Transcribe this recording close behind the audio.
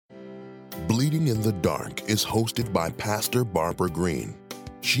Bleeding in the Dark is hosted by Pastor Barbara Green.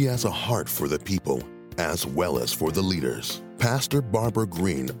 She has a heart for the people as well as for the leaders. Pastor Barbara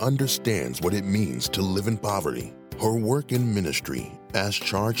Green understands what it means to live in poverty. Her work in ministry, as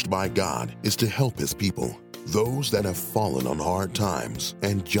charged by God, is to help His people, those that have fallen on hard times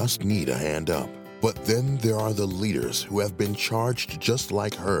and just need a hand up. But then there are the leaders who have been charged just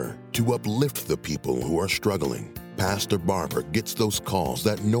like her to uplift the people who are struggling. Pastor Barbara gets those calls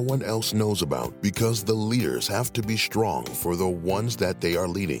that no one else knows about because the leaders have to be strong for the ones that they are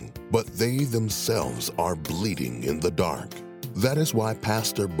leading, but they themselves are bleeding in the dark. That is why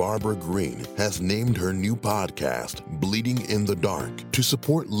Pastor Barbara Green has named her new podcast, Bleeding in the Dark, to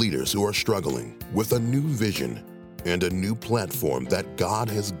support leaders who are struggling with a new vision and a new platform that God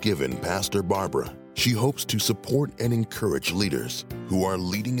has given Pastor Barbara. She hopes to support and encourage leaders who are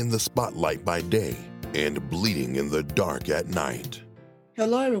leading in the spotlight by day and bleeding in the dark at night.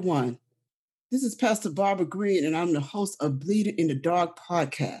 Hello, everyone. This is Pastor Barbara Green, and I'm the host of Bleeding in the Dark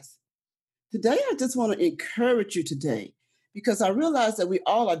podcast. Today, I just want to encourage you today because I realize that we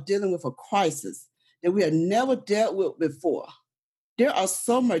all are dealing with a crisis that we have never dealt with before. There are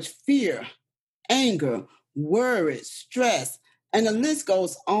so much fear, anger, worry, stress, and the list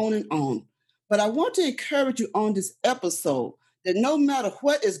goes on and on. But I want to encourage you on this episode that no matter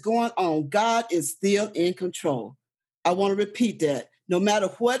what is going on, God is still in control. I want to repeat that. No matter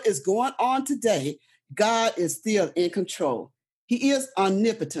what is going on today, God is still in control. He is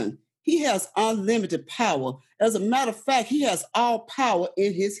omnipotent. He has unlimited power. As a matter of fact, He has all power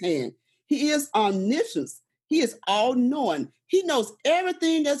in His hand. He is omniscient. He is all-knowing. He knows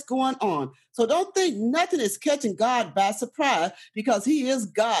everything that's going on. So don't think nothing is catching God by surprise because He is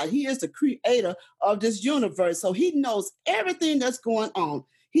God. He is the creator of this universe. So He knows everything that's going on.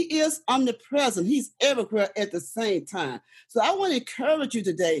 He is omnipresent. He's everywhere at the same time. So I want to encourage you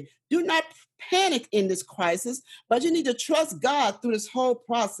today, do not panic in this crisis, but you need to trust God through this whole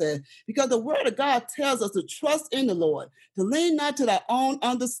process because the Word of God tells us to trust in the Lord, to lean not to thy own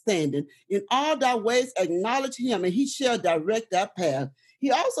understanding. In all thy ways acknowledge Him, and He shall direct thy path. He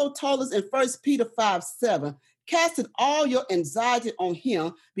also told us in 1 Peter 5:7, casting all your anxiety on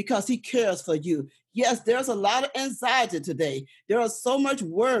Him because He cares for you. Yes, there's a lot of anxiety today. There is so much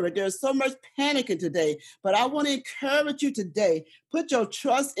worry. There's so much panicking today. But I want to encourage you today, put your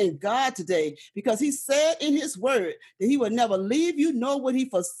trust in God today because He said in His word that He will never leave you, nor will He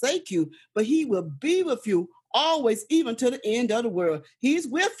forsake you, but He will be with you always, even to the end of the world. He's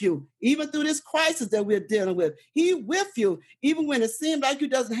with you, even through this crisis that we're dealing with. He's with you, even when it seems like you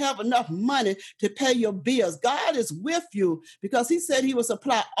doesn't have enough money to pay your bills. God is with you because He said He will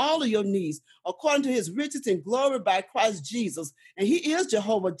supply all of your needs according to His riches and glory by Christ Jesus. And He is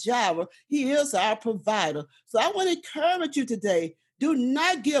Jehovah Jireh. He is our provider. So I want to encourage you today, do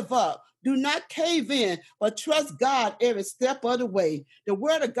not give up. Do not cave in, but trust God every step of the way. The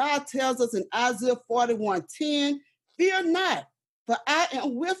Word of God tells us in Isaiah 41:10, fear not, for I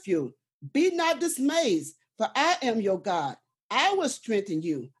am with you. Be not dismayed, for I am your God. I will strengthen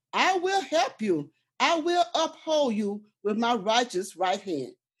you. I will help you. I will uphold you with my righteous right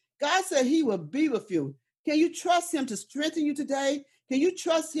hand. God said He will be with you. Can you trust Him to strengthen you today? Can you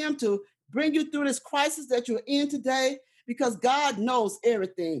trust Him to bring you through this crisis that you're in today? Because God knows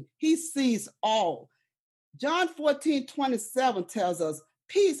everything. He sees all. John 14:27 tells us,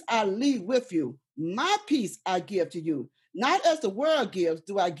 peace I leave with you. My peace I give to you. Not as the world gives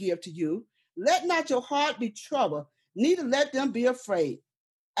do I give to you. Let not your heart be troubled, neither let them be afraid.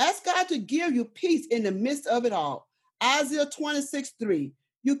 Ask God to give you peace in the midst of it all. Isaiah 26:3.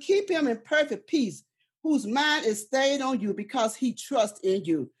 You keep him in perfect peace, whose mind is stayed on you because he trusts in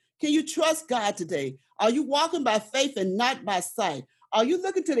you. Can you trust God today? Are you walking by faith and not by sight? Are you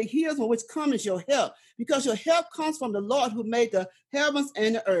looking to the hills from which comes your help? Because your help comes from the Lord who made the heavens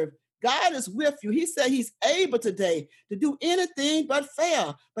and the earth. God is with you. He said He's able today to do anything but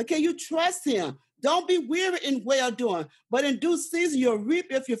fail. But can you trust Him? Don't be weary in well-doing, but in due season you'll reap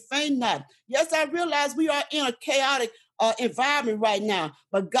if you faint not. Yes, I realize we are in a chaotic environment right now,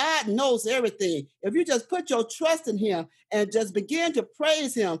 but God knows everything. If you just put your trust in Him and just begin to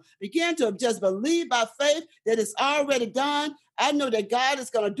praise Him, begin to just believe by faith that it's already done, I know that God is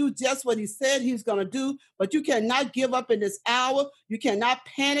going to do just what He said He's going to do, but you cannot give up in this hour. You cannot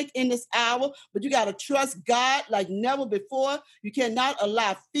panic in this hour, but you got to trust God like never before. You cannot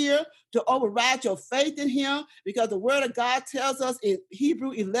allow fear to override your faith in Him because the Word of God tells us in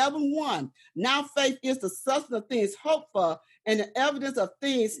Hebrews 11:1, now faith is the substance of things hoped for and the evidence of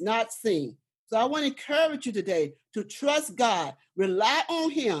things not seen. So I want to encourage you today to trust God, rely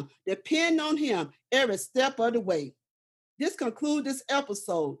on Him, depend on Him every step of the way. This concludes this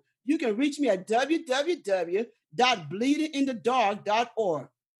episode. You can reach me at www.bleedinginthedark.org.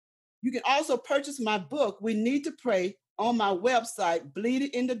 You can also purchase my book, We Need to Pray, on my website,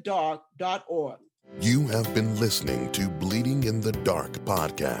 bleedinginthedark.org. You have been listening to Bleeding in the Dark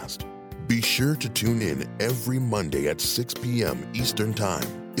podcast. Be sure to tune in every Monday at 6 p.m. Eastern Time.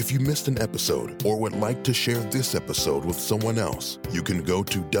 If you missed an episode or would like to share this episode with someone else, you can go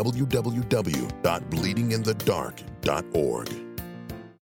to www.bleedinginthedark.org.